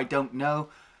 Jason? I don't know.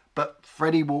 But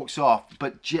Freddy walks off.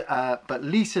 But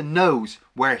Lisa knows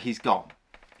where he's gone.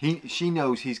 She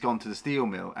knows he's gone to the steel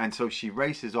mill, and so she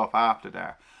races off after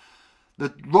there. The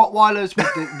Rottweilers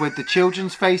with the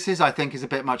children's faces, I think, is a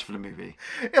bit much for the movie.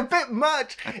 A bit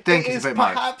much. I think it's a bit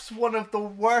much. Perhaps one of the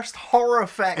worst horror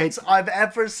effects I've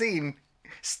ever seen.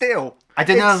 Still, I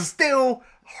don't know. It's still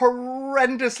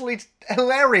horrendously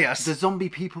hilarious. The zombie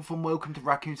people from Welcome to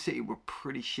Raccoon City were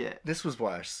pretty shit. This was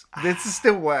worse. This is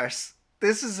still worse.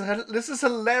 This is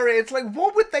hilarious. It's like,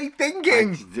 what were they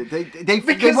thinking?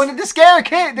 They wanted to scare a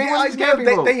kid. They wanted to scare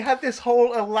people. They had this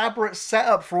whole elaborate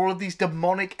setup for all of these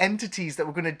demonic entities that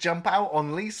were going to jump out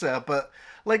on Lisa, but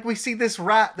like we see this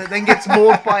rat that then gets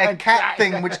mauled by a cat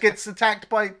thing, which gets attacked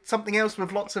by something else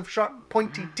with lots of sharp,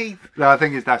 pointy teeth. No, I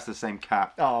think that's the same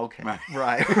cat. Oh, okay.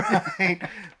 Right.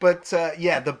 But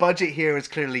the budget here is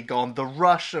clearly gone. The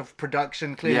rush of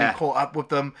production clearly caught up with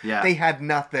them. Yeah. They had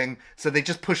nothing, so they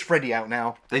just push Freddy out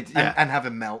now and have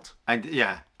him melt. And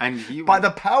by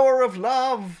the power of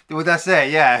love. Well, that's it.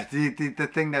 Yeah, the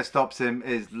thing that stops him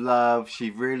is love.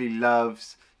 She really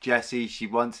loves Jesse. She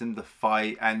wants him to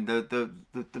fight, and the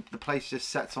place just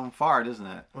sets on fire, doesn't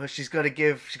it? Well, she's got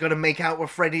to make out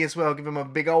with Freddy as well. Give him a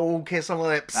big old kiss on the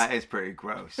lips. That is pretty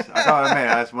gross. I gotta admit,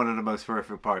 that's one of the most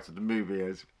horrific parts of the movie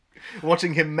is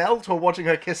watching him melt or watching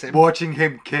her kiss him. Watching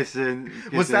him kissing.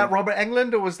 Was that Robert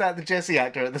Englund or was that the Jesse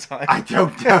actor at the time? I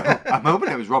don't know. I'm hoping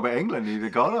it was Robert Englund. He'd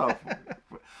have gone off.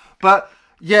 But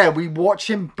yeah, we watch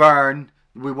him burn.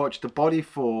 We watch the body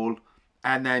fall,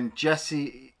 and then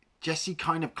Jesse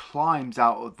kind of climbs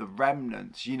out of the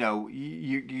remnants.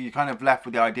 You're kind of left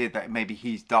with the idea that maybe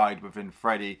he's died within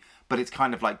Freddy, but it's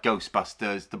kind of like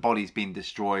Ghostbusters. The body's been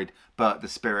destroyed, but the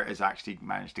spirit has actually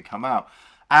managed to come out.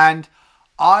 And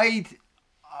the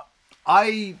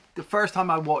first time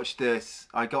I watched this,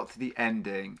 I got to the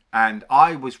ending, and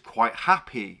I was quite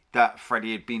happy that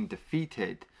Freddy had been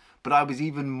defeated, but I was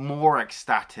even more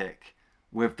ecstatic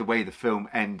with the way the film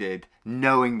ended,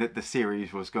 knowing that the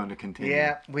series was going to continue.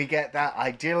 Yeah, we get that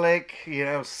idyllic,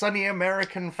 sunny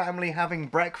American family having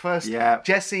breakfast. Yeah.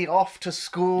 Jesse off to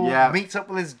school, meets up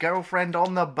with his girlfriend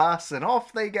on the bus, and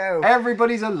off they go.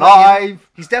 Everybody's alive.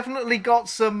 He's definitely got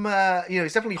some,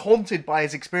 he's definitely haunted by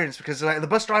his experience because the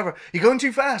bus driver, you're going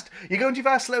too fast,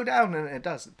 slow down. And it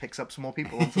does, it picks up some more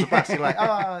people onto the bus. You're like,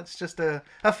 it's just a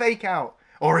fake out.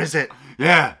 Or is it?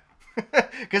 Yeah.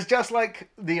 Because just like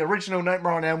the original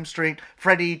Nightmare on Elm Street,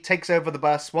 Freddy takes over the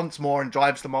bus once more and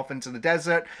drives them off into the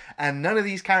desert, and none of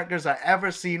these characters are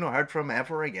ever seen or heard from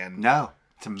ever again. No,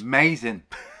 it's amazing.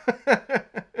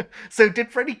 So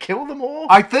did Freddy kill them all?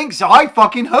 I think so. I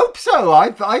fucking hope so.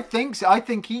 I think so. I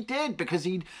think he did, because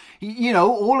he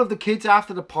all of the kids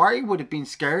after the party would have been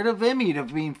scared of him. He'd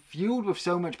have been fueled with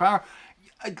so much power.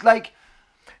 Like,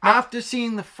 after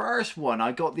seeing the first one,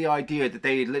 I got the idea that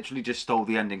they literally just stole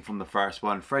the ending from the first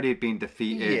one. Freddy had been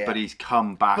defeated, but he's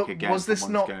come back again. Was this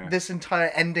not this entire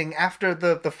ending after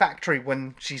the factory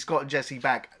when she's got Jesse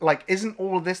back? Like, isn't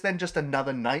all of this then just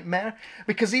another nightmare?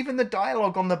 Because even the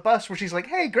dialogue on the bus where she's like,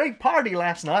 "Hey, great party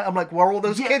last night," I'm like, "Where all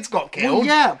those kids got killed?" Well,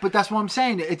 yeah, but that's what I'm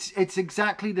saying. It's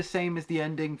exactly the same as the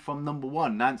ending from number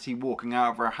one. Nancy walking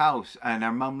out of her house and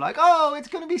her mum like, "Oh, it's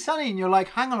gonna be sunny," and you're like,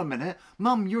 "Hang on a minute,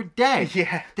 Mum, you're dead.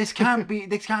 Yeah. This can't be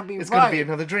it's right. Going to be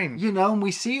another dream." And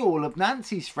we see all of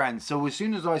Nancy's friends. So as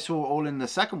soon as I saw it all in the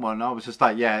second one, I was just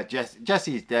like, yeah,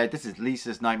 Jesse's dead. This is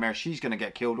Lisa's nightmare. She's going to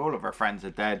get killed. All of her friends are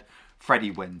dead.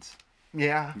 Freddy wins.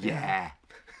 Yeah. Yeah.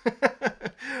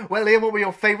 Well, Liam, what were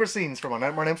your favourite scenes from On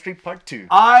Nightmare on Elm Street Part 2?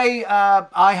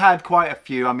 I had quite a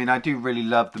few. I mean, I do really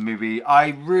love the movie. I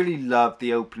really loved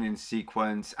the opening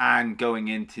sequence and going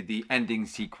into the ending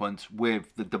sequence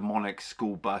with the demonic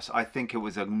school bus. I think it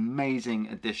was an amazing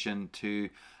addition to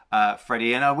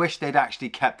Freddy, and I wish they'd actually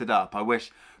kept it up. I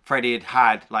wish Freddy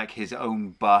had like his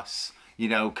own bus,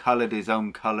 coloured his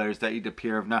own colours that he'd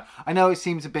appear of now. I know it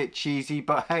seems a bit cheesy,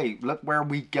 but hey, look where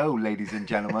we go, ladies and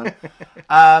gentlemen.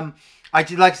 Like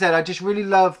I said, I just really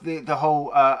love the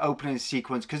whole opening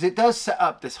sequence, because it does set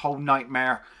up this whole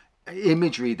nightmare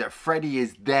imagery that Freddy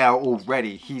is there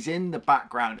already. He's in the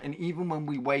background, and even when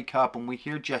we wake up and we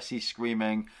hear Jesse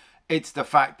screaming, it's the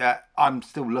fact that I'm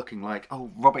still looking like,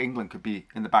 oh, Robert Englund could be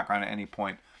in the background at any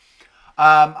point.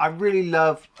 I really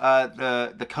love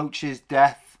the coach's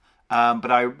death,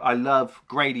 but I love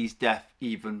Grady's death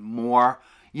even more.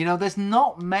 There's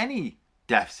not many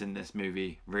deaths in this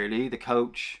movie, really. The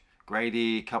coach,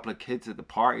 Grady, a couple of kids at the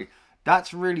party.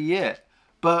 That's really it.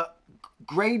 But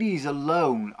Grady's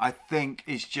alone, I think,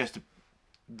 is just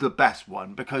the best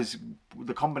one, because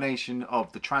the combination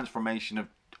of the transformation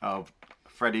of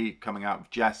Freddy coming out of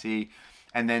Jesse,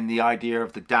 and then the idea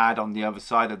of the dad on the other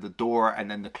side of the door, and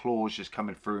then the claws just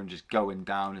coming through and just going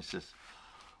down. It's just,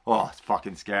 it's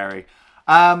fucking scary.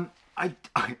 I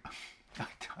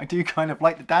do kind of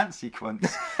like the dance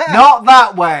sequence. Not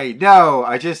that way, no.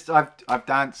 I've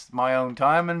danced my own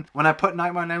time, and when I put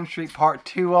Nightmare on Elm Street Part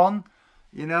 2 on,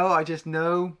 I just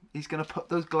know he's going to put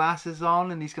those glasses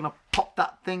on and he's going to pop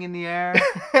that thing in the air.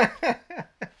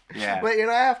 Yeah. But,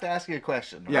 I have to ask you a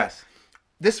question. Right? Yes.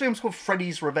 This film's called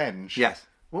Freddy's Revenge. Yes.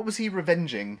 What was he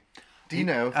revenging? Do you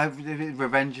know?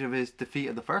 Revenge of his defeat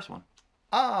of the first one.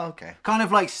 Oh, okay. Kind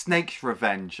of like Snake's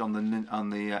Revenge on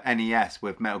the NES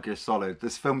with Metal Gear Solid.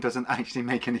 This film doesn't actually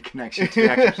make any connection to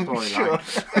the actual storyline.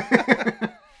 Sure.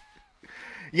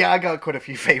 Yeah, I got quite a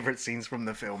few favourite scenes from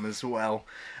the film as well.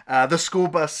 The school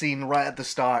bus scene right at the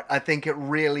start, I think it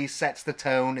really sets the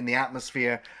tone and the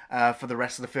atmosphere for the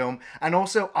rest of the film. And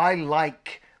also, I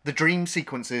like the dream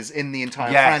sequences in the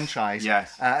entire franchise.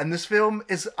 Yes. And this film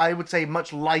is, I would say,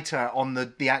 much lighter on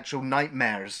the actual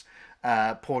nightmares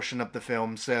portion of the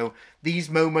film. So these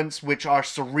moments, which are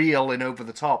surreal and over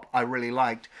the top, I really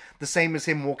liked. The same as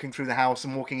him walking through the house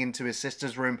and walking into his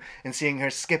sister's room and seeing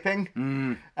her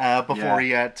skipping before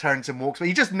he turns and walks. But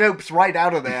he just nopes right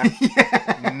out of there.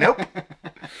 Nope.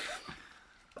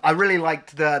 I really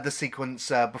liked the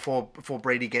sequence before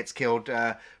Brady gets killed.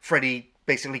 Freddy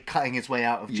basically cutting his way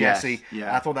out of Jesse.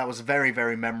 Yeah. I thought that was very,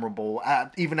 very memorable.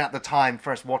 Even at the time,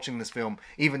 first watching this film,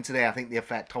 even today, I think the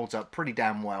effect holds up pretty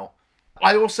damn well.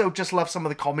 I also just love some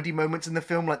of the comedy moments in the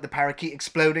film, like the parakeet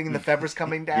exploding and the feathers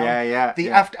coming down.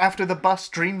 After the bus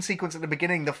dream sequence at the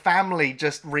beginning, the family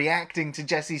just reacting to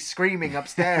Jesse screaming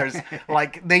upstairs,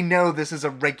 like they know this is a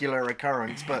regular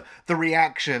occurrence, but the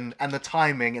reaction and the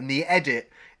timing and the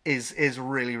edit is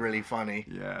really, really funny.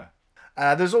 Yeah.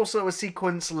 There's also a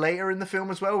sequence later in the film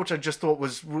as well, which I just thought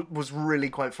was really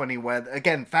quite funny, where,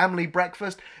 again, family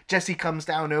breakfast, Jesse comes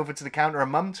down over to the counter,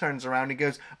 and Mum turns around and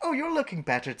goes, "Oh, you're looking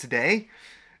better today."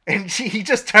 And he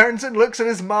just turns and looks at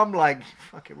his mum like,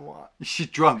 fucking what? She's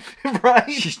drunk.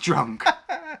 Right? She's drunk.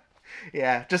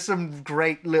 Yeah, just some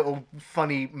great little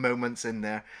funny moments in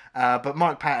there. But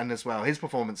Mark Patton as well, his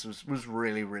performance was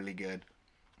really, really good.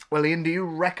 Well, Ian, do you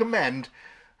recommend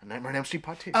Nightmare on Elm Street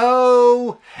Part 2?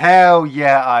 Oh, hell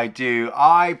yeah, I do.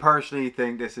 I personally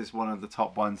think this is one of the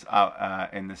top ones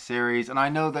out in the series. And I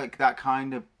know that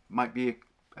kind of might be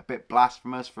a bit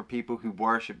blasphemous for people who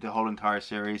worship the whole entire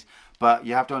series. But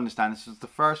you have to understand, this was the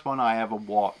first one I ever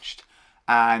watched.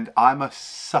 And I'm a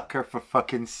sucker for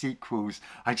fucking sequels.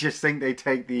 I just think they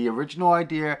take the original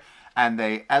idea and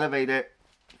they elevate it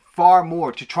far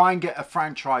more to try and get a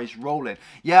franchise rolling.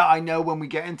 Yeah, I know when we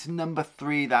get into number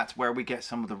 3, that's where we get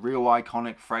some of the real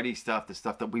iconic Freddy stuff, the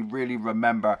stuff that we really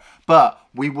remember. But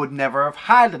we would never have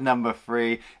had a number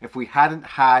 3 if we hadn't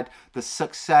had the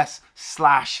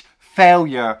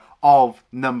success/failure of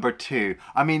number 2.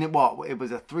 I mean, it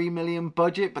was a 3 million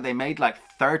budget, but they made like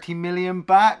 30 million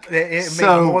back. It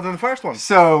made more than the first one.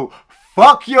 So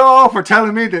fuck y'all for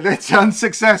telling me that it's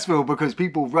unsuccessful, because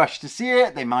people rushed to see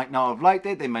it. They might not have liked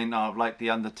it. They may not have liked the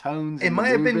undertones. It might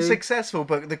have been successful,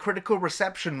 but the critical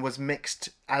reception was mixed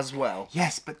as well.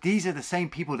 Yes, but these are the same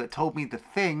people that told me The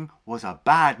Thing was a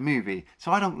bad movie.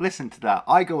 So I don't listen to that.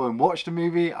 I go and watch the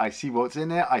movie. I see what's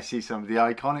in it. I see some of the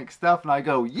iconic stuff. And I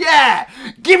go, yeah,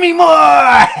 give me more.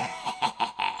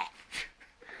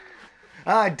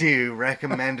 I do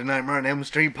recommend A Nightmare on Elm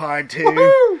Street Part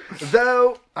 2.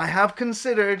 Though I have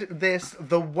considered this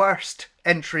the worst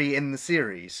entry in the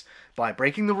series. By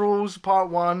breaking the rules, Part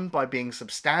 1, by being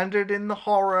substandard in the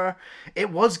horror.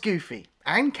 It was goofy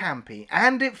and campy,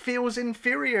 and it feels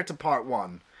inferior to Part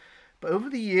 1. But over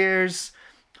the years,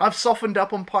 I've softened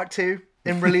up on Part 2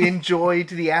 and really enjoyed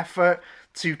the effort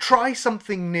to try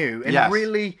something new and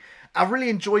really I really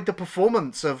enjoyed the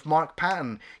performance of Mark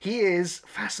Patton. He is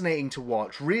fascinating to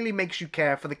watch, really makes you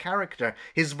care for the character,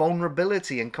 his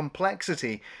vulnerability and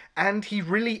complexity, and he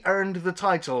really earned the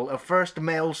title of first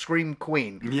male Scream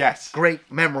Queen. Yes. Great,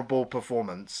 memorable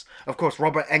performance. Of course,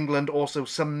 Robert Englund also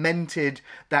cemented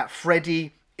that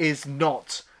Freddy is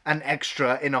not an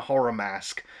extra in a horror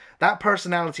mask. That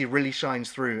personality really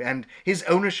shines through, and his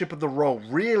ownership of the role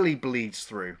really bleeds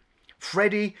through.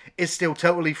 Freddy is still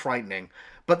totally frightening,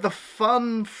 but the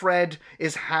fun Fred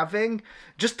is having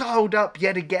just dialed up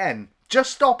yet again,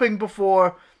 just stopping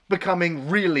before becoming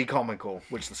really comical,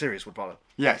 which the series would follow.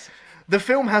 Yes. The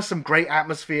film has some great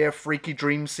atmosphere, freaky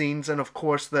dream scenes, and of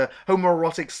course the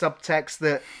homoerotic subtext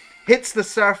that hits the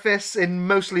surface in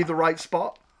mostly the right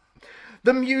spot.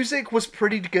 The music was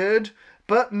pretty good,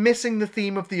 but missing the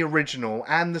theme of the original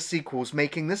and the sequels,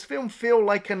 making this film feel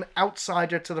like an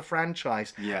outsider to the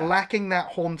franchise, lacking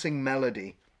that haunting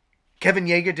melody. Kevin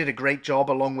Yeager did a great job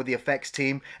along with the effects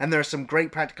team, and there are some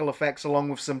great practical effects along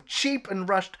with some cheap and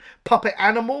rushed puppet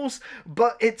animals,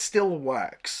 but it still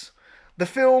works. The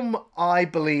film, I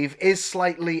believe, is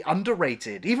slightly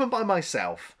underrated, even by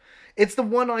myself. It's the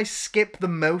one I skip the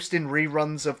most in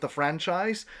reruns of the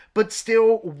franchise, but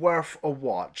still worth a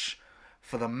watch.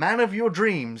 For the man of your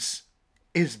dreams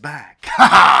is back.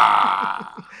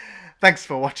 Thanks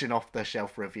for watching Off the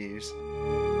Shelf Reviews.